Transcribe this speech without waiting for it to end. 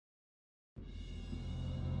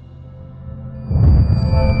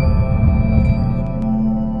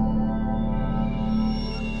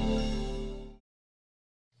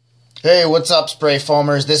Hey, what's up, spray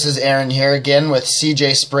foamers? This is Aaron here again with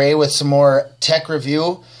CJ Spray with some more tech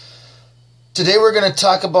review. Today we're going to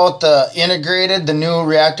talk about the new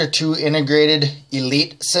Reactor 2 integrated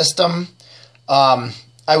Elite system. I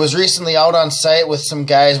was recently out on site with some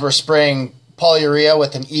guys. We're spraying polyurea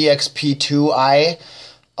with an E-XP2i,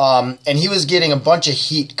 and he was getting a bunch of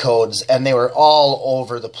heat codes, and they were all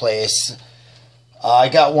over the place. I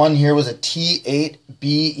got one here was a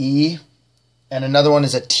T8BE. And another one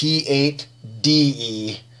is a T8DE.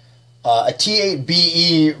 A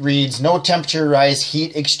T8BE reads no temperature rise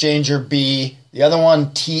heat exchanger B. The other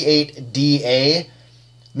one, T8DA,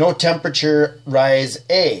 no temperature rise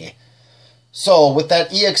A. So with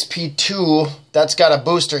that E-XP2, that's got a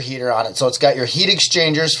booster heater on it. So it's got your heat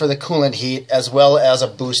exchangers for the coolant heat as well as a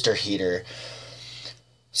booster heater.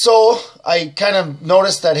 So I kind of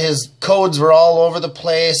noticed that his codes were all over the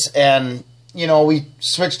place, and you know, we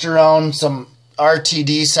switched around some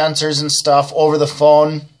RTD sensors and stuff over the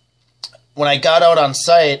phone. When I got out on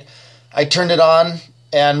site, I turned it on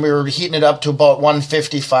and we were heating it up to about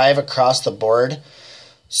 155 across the board.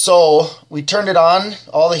 So we turned it on,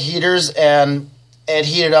 all the heaters, and it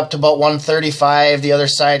heated up to about 135. The other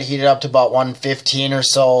side heated up to about 115 or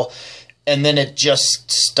so. And then it just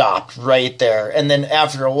stopped right there. And then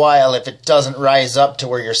after a while, if it doesn't rise up to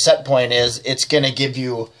where your set point is, it's going to give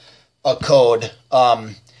you a code.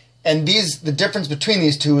 And the difference between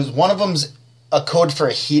these two is one of them's a code for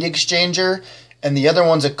a heat exchanger and the other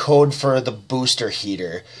one's a code for the booster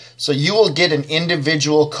heater. So you will get an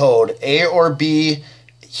individual code, A or B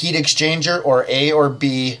heat exchanger or A or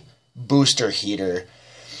B booster heater.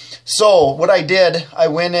 So what I did, I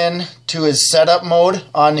went in to his setup mode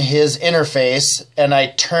on his interface and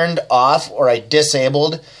I turned off, or I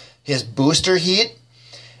disabled, his booster heat.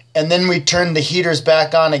 And then we turned the heaters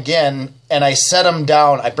back on again, and I set them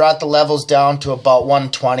down. I brought the levels down to about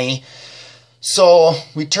 120. So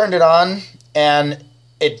we turned it on, and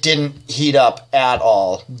it didn't heat up at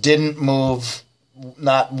all. Didn't move,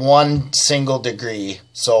 not one single degree.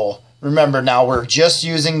 So remember, now we're just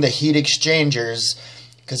using the heat exchangers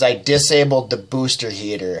because I disabled the booster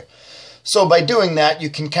heater. So by doing that, you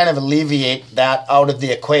can kind of alleviate that out of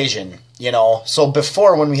the equation, you know. So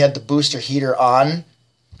before, when we had the booster heater on,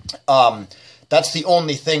 that's the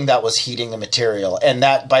only thing that was heating the material, and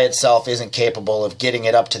that by itself isn't capable of getting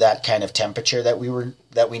it up to that kind of temperature that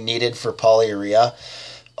we needed for polyurea.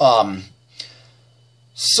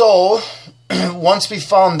 So once we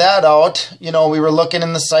found that out, you know, we were looking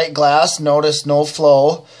in the sight glass, noticed no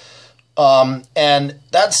flow, and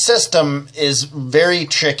that system is very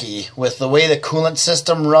tricky with the way the coolant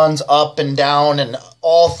system runs up and down and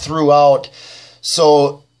all throughout.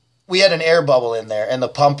 So we had an air bubble in there, and the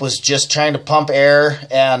pump was just trying to pump air,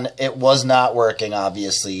 and it was not working,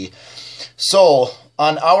 obviously. So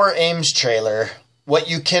on our Ames trailer, what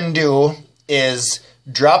you can do is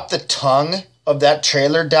drop the tongue of that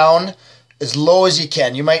trailer down as low as you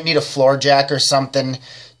can. You might need a floor jack or something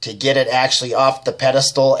to get it actually off the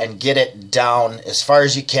pedestal and get it down as far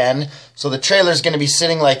as you can. So the trailer is going to be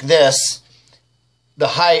sitting like this. The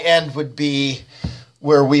high end would be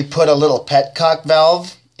where we put a little petcock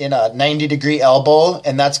valve in a 90-degree elbow,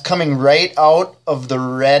 and that's coming right out of the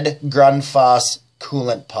red Grundfos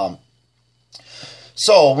coolant pump.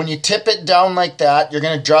 So when you tip it down like that, you're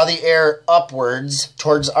going to draw the air upwards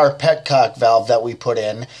towards our petcock valve that we put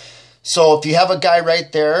in. So if you have a guy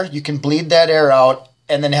right there, you can bleed that air out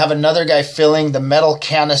and then have another guy filling the metal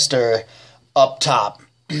canister up top.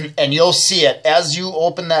 And you'll see it. As you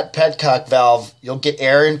open that petcock valve, you'll get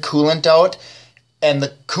air and coolant out. And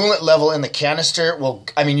the coolant level in the canister will,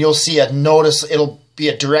 I mean, you'll see it'll be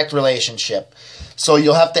a direct relationship. So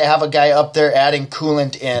you'll have to have a guy up there adding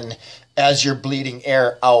coolant in as you're bleeding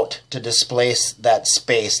air out to displace that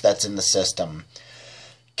space that's in the system.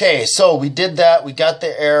 Okay, so we did that. We got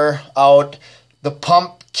the air out. The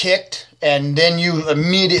pump kicked, and then you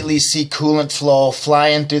immediately see coolant flow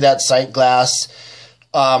flying through that sight glass.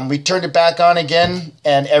 We turned it back on again,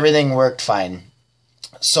 and everything worked fine.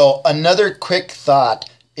 So another quick thought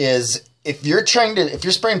is if you're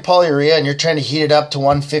spraying polyurea and you're trying to heat it up to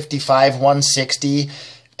 155, 160,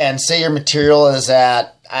 and say your material is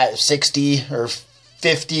at 60 or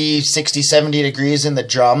 50, 60, 70 degrees in the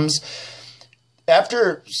drums,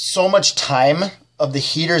 after so much time of the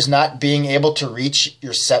heaters not being able to reach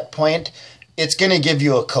your set point, it's going to give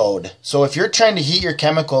you a code. So if you're trying to heat your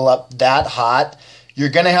chemical up that hot, you're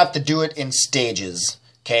going to have to do it in stages.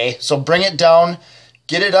 Okay, so bring it down.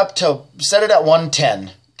 Get it up to, set it at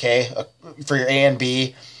 110, okay, for your A and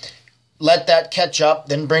B. Let that catch up,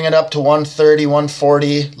 then bring it up to 130,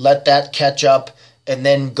 140, let that catch up, and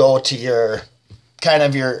then go to your kind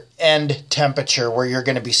of your end temperature where you're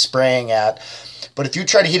going to be spraying at. But if you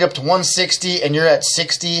try to heat up to 160 and you're at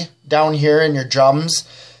 60 down here in your drums,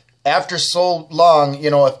 after so long,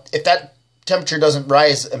 you know, if that temperature doesn't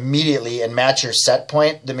rise immediately and match your set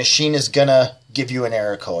point, the machine is going to give you an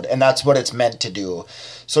error code, and that's what it's meant to do.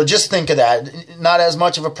 So just think of that. Not as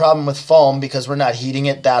much of a problem with foam because we're not heating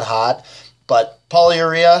it that hot, but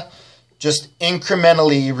polyurea, just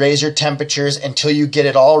incrementally raise your temperatures until you get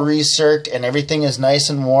it all recirced and everything is nice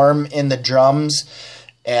and warm in the drums,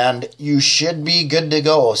 and you should be good to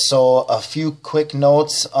go. So a few quick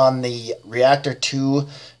notes on the Reactor 2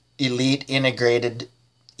 Elite Integrated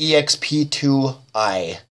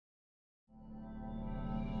E-XP2i.